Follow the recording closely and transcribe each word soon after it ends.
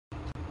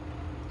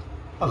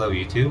Hello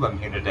YouTube, I'm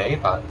here today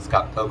about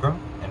Scott Pilgrim,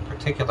 in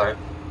particular,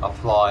 a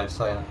flaw a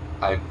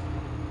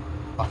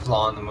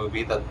flaw in the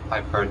movie that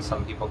I've heard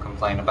some people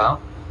complain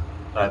about,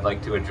 that I'd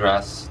like to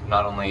address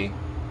not only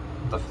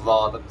the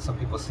flaw that some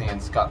people see in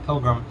Scott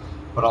Pilgrim,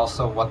 but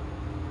also what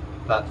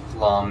that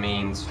flaw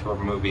means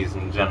for movies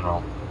in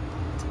general.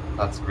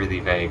 That's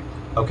really vague.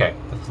 Okay,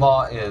 the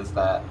flaw is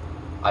that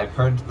I've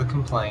heard the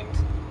complaint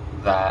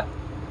that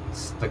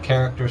the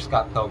character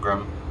Scott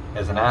Pilgrim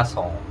is an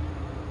asshole,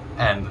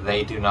 and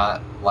they do not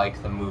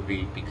like the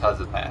movie because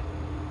of that.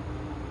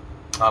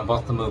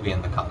 Both the movie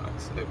and the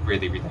comics. It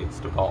really relates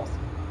to both.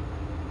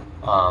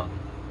 Um,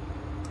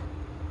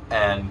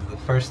 and the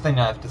first thing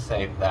I have to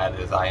say to that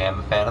is I am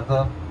a fan of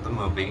the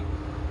movie,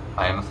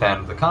 I am a fan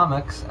of the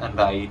comics, and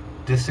I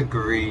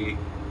disagree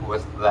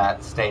with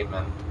that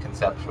statement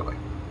conceptually.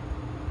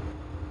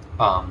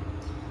 Um,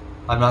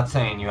 I'm not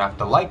saying you have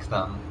to like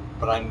them,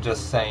 but I'm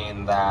just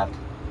saying that,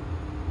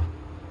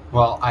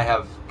 well, I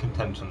have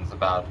contentions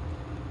about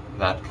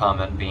that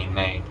comment being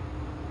made.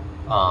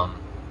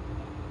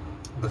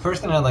 The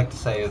first thing I'd like to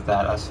say is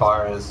that as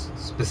far as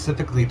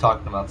specifically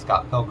talking about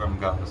Scott Pilgrim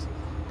goes,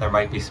 there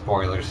might be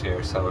spoilers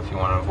here, so if you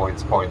want to avoid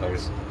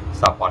spoilers,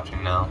 stop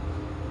watching now.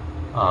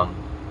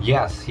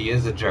 Yes, he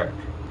is a jerk.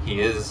 He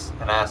is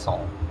an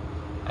asshole.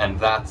 And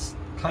that's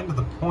kind of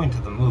the point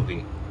of the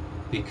movie,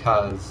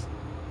 because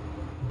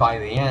by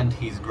the end,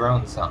 he's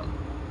grown some.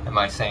 Am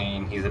I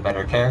saying he's a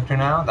better character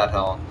now, that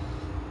he'll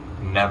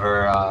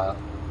never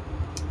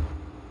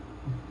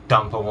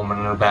dump a woman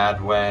in a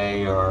bad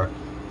way, or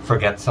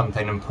forget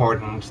something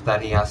important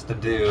that he has to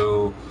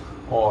do,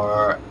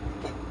 or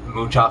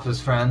mooch off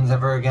his friends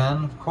ever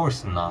again? Of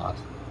course not.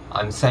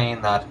 I'm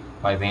saying that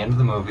by the end of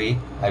the movie,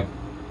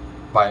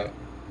 by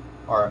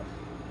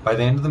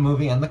the end of the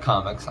movie and the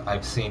comics,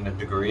 I've seen a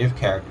degree of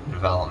character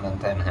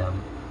development in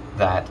him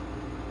that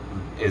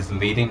is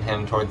leading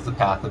him towards the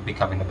path of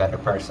becoming a better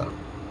person.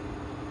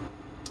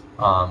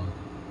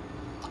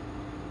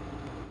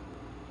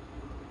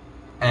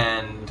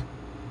 And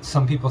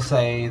some people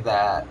say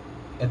that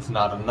it's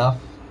not enough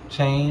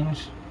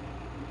change,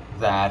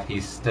 that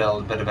he's still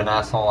a bit of an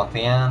asshole at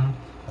the end.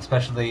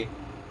 Especially,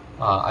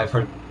 I've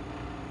heard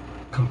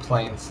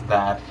complaints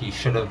that he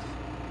should have,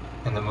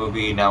 in the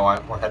movie, now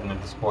we're heading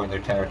into spoiler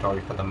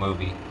territory for the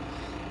movie,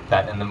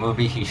 that in the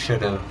movie he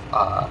should have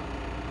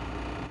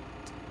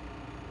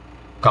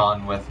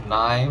gone with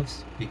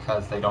knives,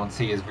 because they don't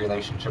see his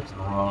relationships with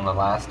Ramona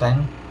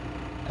lasting.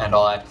 And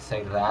all I have to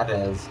say to that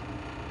is,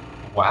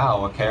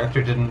 wow, a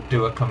character didn't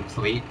do a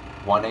complete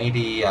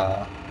 180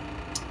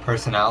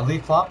 personality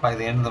flop by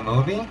the end of the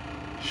movie?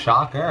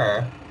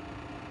 Shocker.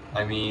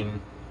 I mean,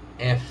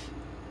 if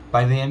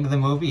by the end of the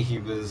movie he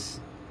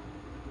was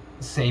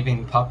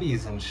saving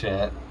puppies and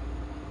shit,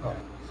 well,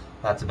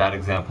 that's a bad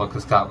example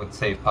because Scott would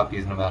save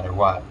puppies no matter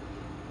what.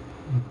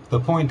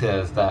 The point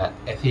is that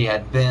if he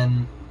had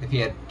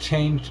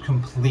changed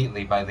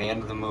completely by the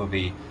end of the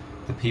movie,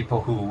 the people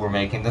who were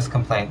making this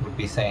complaint would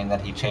be saying that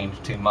he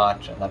changed too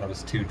much and that it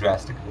was too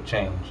drastic of a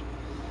change.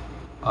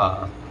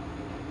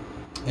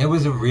 It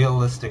was a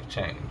realistic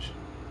change.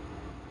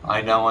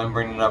 I know I'm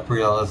bringing up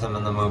realism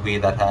in the movie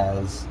that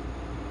has,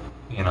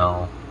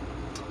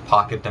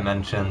 pocket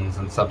dimensions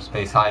and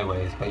subspace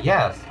highways, but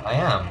yes, I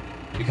am.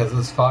 Because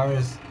as far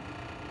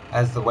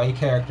as the way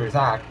characters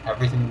act,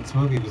 everything in this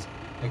movie was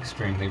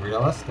extremely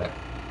realistic.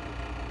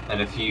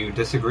 And if you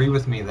disagree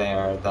with me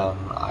there, then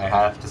I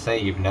have to say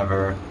you've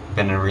never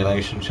been in a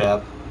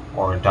relationship,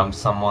 or dumped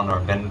someone, or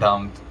been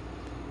dumped,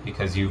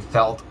 because you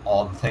felt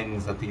all the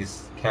things that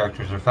these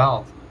characters are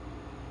felt.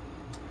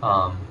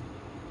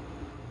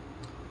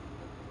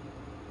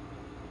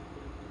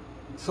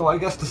 So I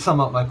guess to sum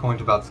up my point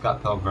about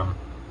Scott Pilgrim,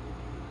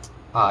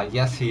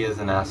 yes, he is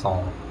an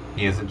asshole.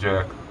 He is a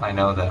jerk. I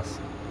know this.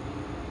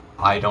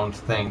 I don't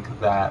think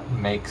that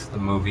makes the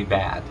movie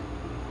bad.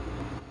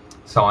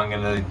 So I'm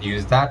going to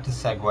use that to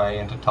segue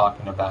into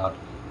talking about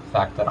the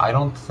fact that I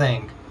don't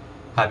think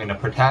having a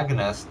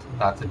protagonist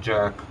that's a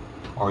jerk,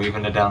 or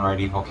even a downright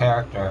evil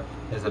character,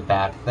 is a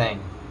bad thing.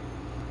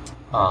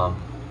 I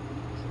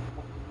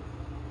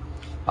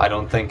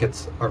don't think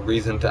it's a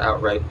reason to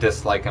outright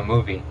dislike a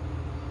movie,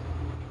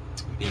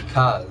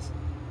 because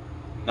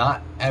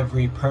not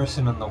every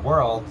person in the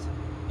world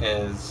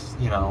is,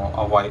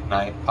 a white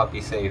knight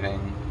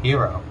puppy-saving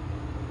hero.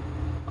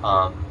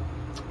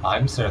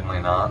 I'm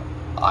certainly not.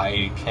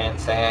 I can't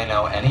say I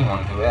know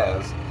anyone who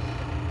is.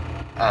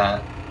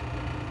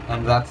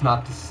 And that's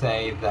not to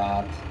say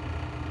that...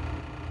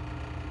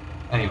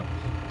 Anyway,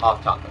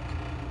 off topic.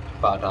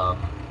 But,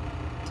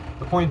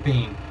 the point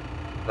being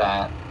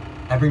that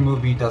every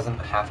movie doesn't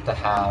have to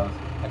have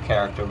a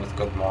character with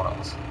good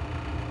morals.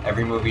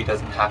 Every movie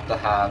doesn't have to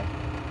have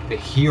the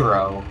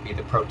hero be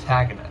the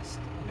protagonist.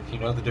 And if you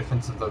know the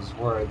difference of those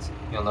words,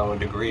 you'll know a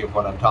degree of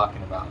what I'm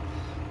talking about.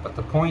 But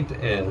the point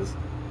is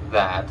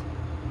that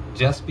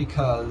just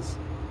because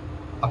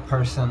a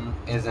person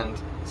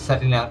isn't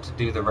setting out to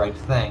do the right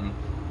thing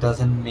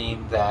doesn't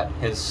mean that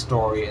his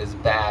story is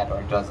bad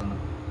or doesn't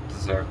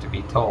deserve to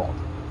be told.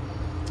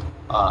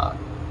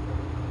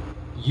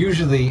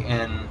 usually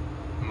in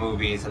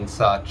movies and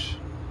such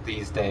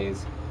these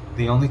days,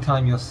 the only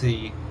time you'll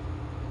see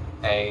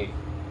a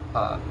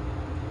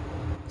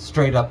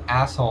straight up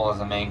asshole as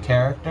a main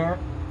character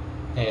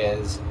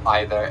is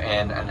either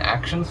in an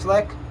action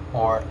flick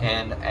or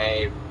in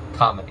a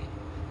comedy.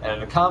 And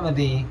in a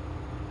comedy,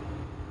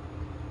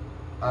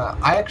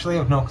 I actually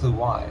have no clue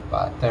why,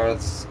 but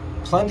there's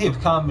plenty of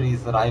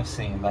comedies that I've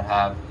seen that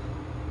have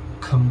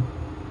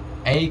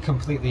A,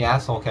 completely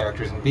asshole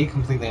characters, and B,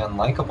 completely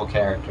unlikable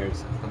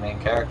characters as the main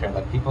character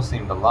that people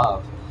seem to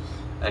love,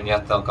 and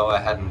yet they'll go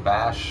ahead and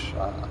bash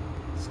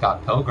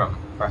Scott Pilgrim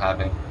for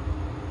having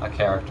a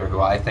character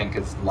who I think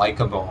is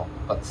likable,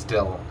 but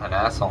still an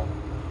asshole.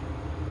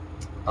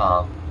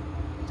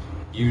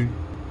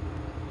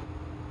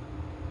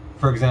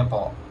 For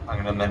example, I'm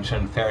going to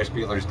mention Ferris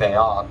Bueller's Day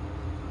Off.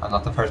 I'm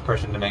not the first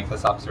person to make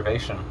this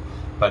observation,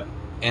 but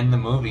in the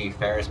movie,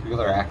 Ferris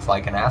Bueller acts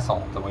like an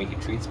asshole. The way he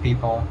treats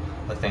people,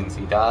 the things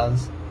he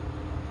does,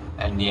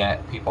 and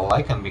yet people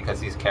like him because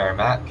he's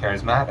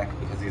charismatic,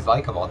 because he's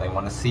likable. They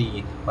want to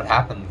see what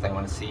happens. They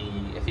want to see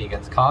if he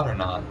gets caught or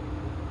not.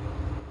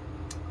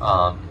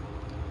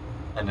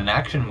 And in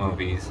action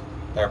movies,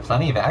 there are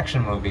plenty of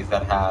action movies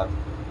that have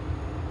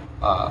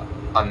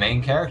a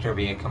main character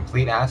be a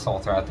complete asshole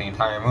throughout the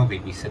entire movie,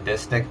 be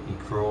sadistic, be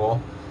cruel,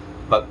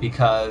 but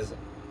because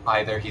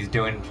either he's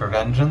doing it for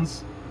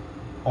vengeance,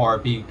 or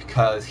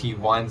because he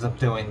winds up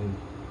doing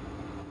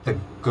the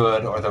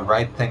good or the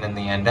right thing in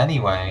the end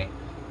anyway,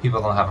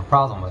 people don't have a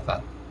problem with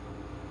it.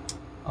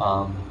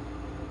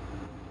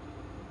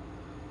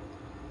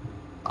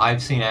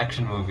 I've seen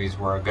action movies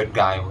where a good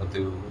guy will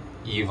do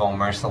evil,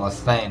 merciless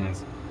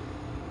things,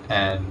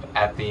 and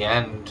at the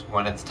end,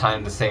 when it's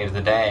time to save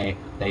the day,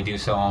 they do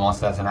so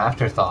almost as an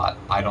afterthought.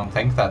 I don't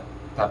think that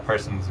that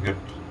person's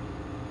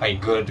a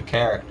good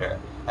character,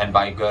 and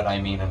by good I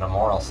mean in a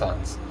moral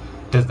sense.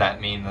 Does that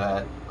mean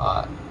that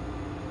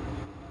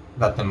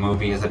that the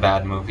movie is a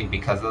bad movie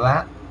because of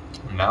that?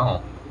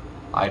 No,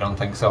 I don't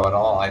think so at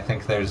all. I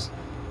think there's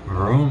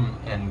room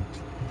in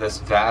this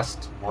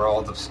vast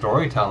world of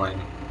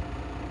storytelling,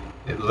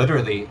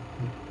 literally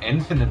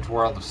infinite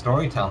world of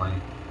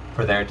storytelling,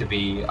 for there to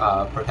be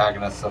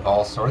protagonists of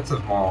all sorts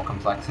of moral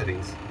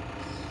complexities.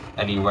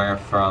 Anywhere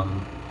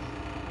from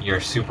your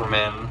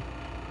Superman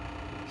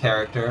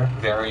character,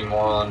 very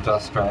moral and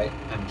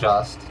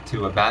just,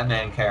 to a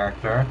Batman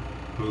character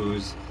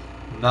who's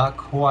not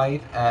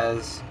quite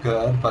as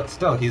good, but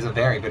still, he's a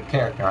very good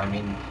character. I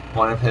mean,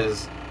 one of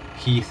his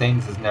key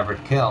things is never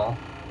to kill.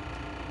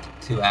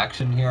 To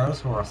action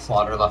heroes who are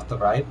slaughter left to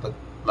right,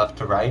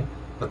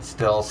 but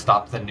still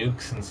stop the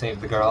nukes and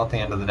save the girl at the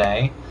end of the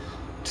day.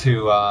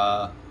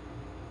 To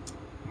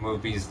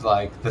movies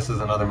like, this is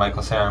another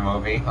Michael Cera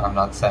movie. I'm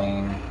not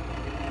saying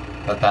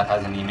that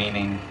has any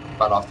meaning,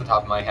 but off the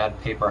top of my head,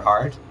 Paper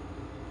Heart.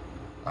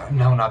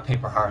 No, not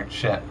Paper Heart.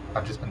 Shit,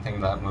 I've just been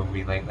thinking of that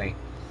movie lately.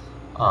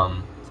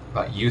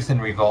 But Youth in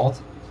Revolt,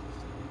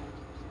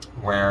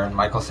 where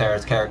Michael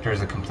Cera's character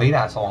is a complete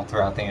asshole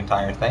throughout the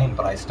entire thing,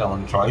 but I still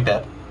enjoyed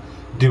it.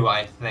 Do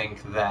I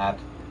think that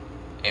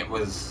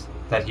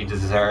that he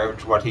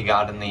deserved what he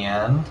got in the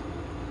end,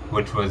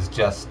 which was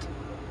just...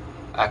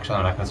 Actually,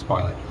 I'm not going to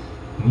spoil it.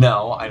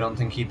 No, I don't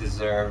think he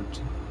deserved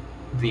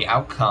the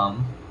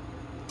outcome,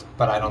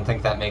 but I don't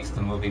think that makes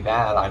the movie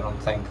bad. I don't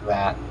think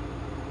that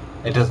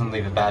it doesn't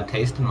leave a bad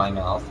taste in my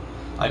mouth.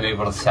 I'm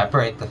able to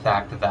separate the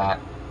fact that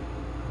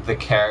the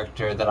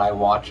character that I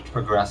watched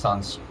progress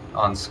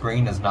on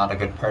screen is not a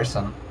good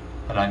person,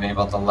 and I'm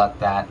able to let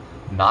that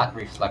not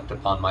reflect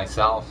upon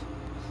myself.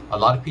 A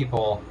lot of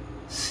people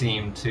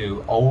seem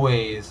to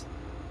always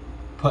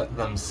put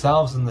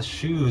themselves in the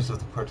shoes of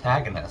the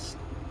protagonist,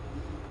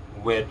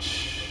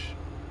 which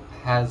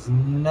has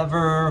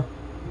never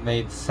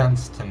made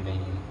sense to me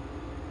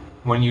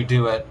when you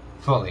do it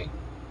fully.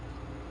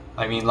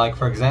 I mean, like,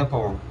 for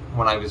example,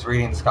 when I was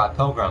reading Scott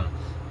Pilgrim,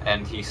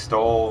 and he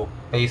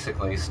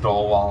basically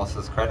stole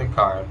Wallace's credit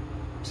card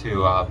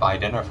to buy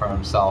dinner for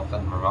himself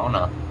and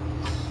Ramona,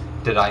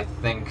 did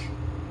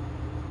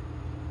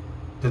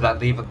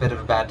that leave a bit of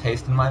a bad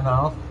taste in my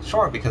mouth?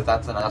 Sure, because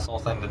that's an asshole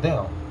thing to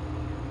do.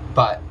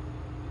 But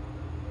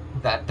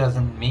that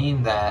doesn't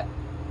mean that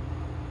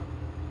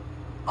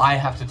I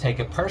have to take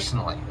it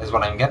personally, is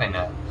what I'm getting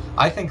at.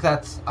 I think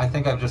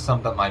I've just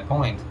summed up my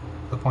point,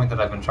 the point that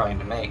I've been trying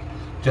to make.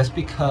 Just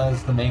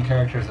because the main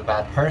character is a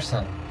bad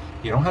person,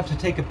 you don't have to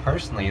take it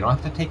personally, you don't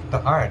have to take it to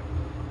heart.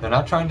 They're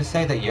not trying to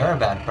say that you're a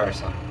bad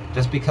person.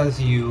 Just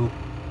because you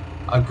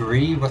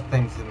agree with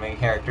things the main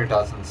character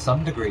does in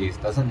some degrees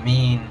doesn't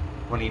mean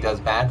when he does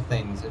bad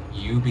things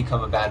you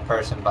become a bad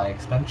person by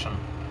extension.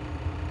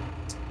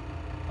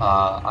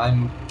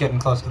 I'm getting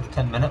close to the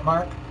 10-minute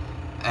mark,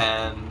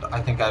 and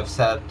I think I've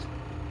said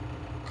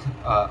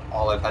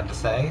all I've had to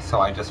say, so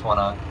I just want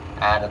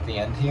to add at the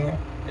end here,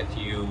 if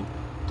you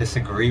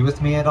disagree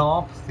with me at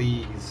all,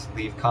 please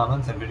leave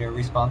comments and video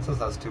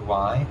responses as to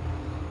why.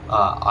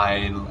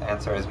 I'll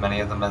answer as many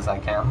of them as I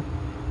can.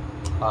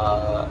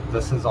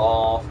 This is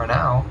all for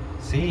now.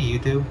 See you,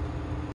 YouTube.